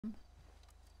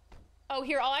Oh,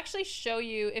 here, I'll actually show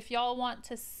you if y'all want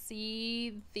to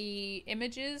see the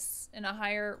images in a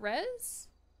higher res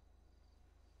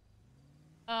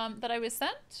that I was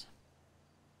sent.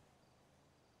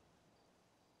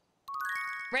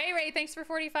 Ray, thanks for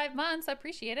 45 months. I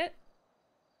appreciate it.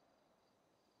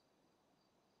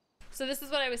 So this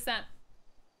is what I was sent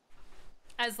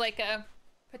as like a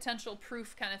potential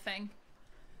proof kind of thing.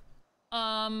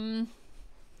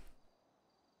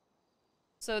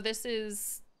 So this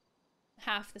is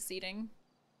half the seating.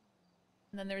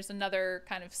 And then there's another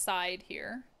kind of side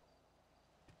here.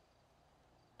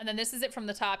 And then this is it from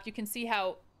the top. You can see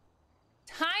how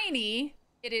tiny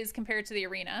it is compared to the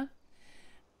arena.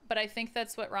 But I think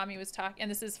that's what Rami was talking, and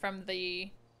this is from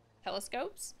the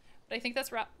telescopes. But I think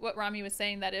that's what Rami was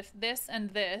saying, that if this and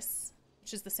this,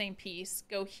 which is the same piece,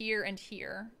 go here and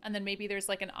here, and then maybe there's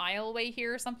like an aisleway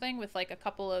here or something with like a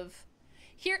couple of...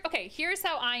 Here, okay, here's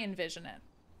how I envision it.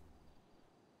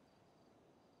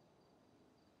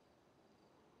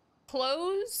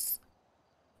 Close,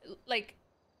 like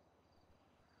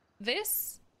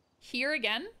this, here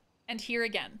again, and here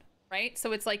again, right?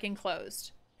 So it's like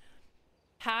enclosed.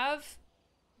 Have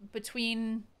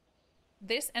between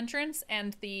this entrance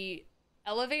and the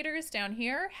elevators down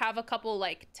here, have a couple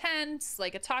like tents,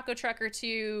 like a taco truck or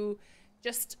two,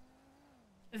 just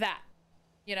that,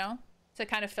 you know, to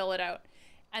kind of fill it out.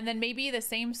 And then maybe the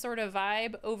same sort of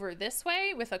vibe over this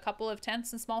way with a couple of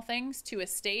tents and small things to a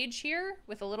stage here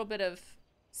with a little bit of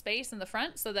space in the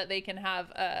front so that they can have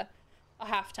a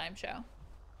halftime show.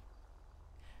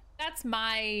 That's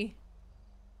my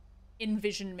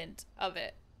envisionment of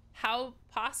it. How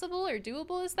possible or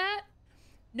doable is that?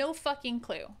 No fucking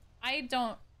clue. I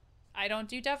don't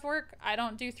do dev work. I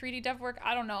don't do 3D dev work.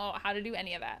 I don't know how to do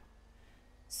any of that.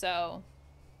 So,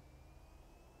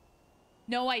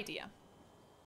 no idea.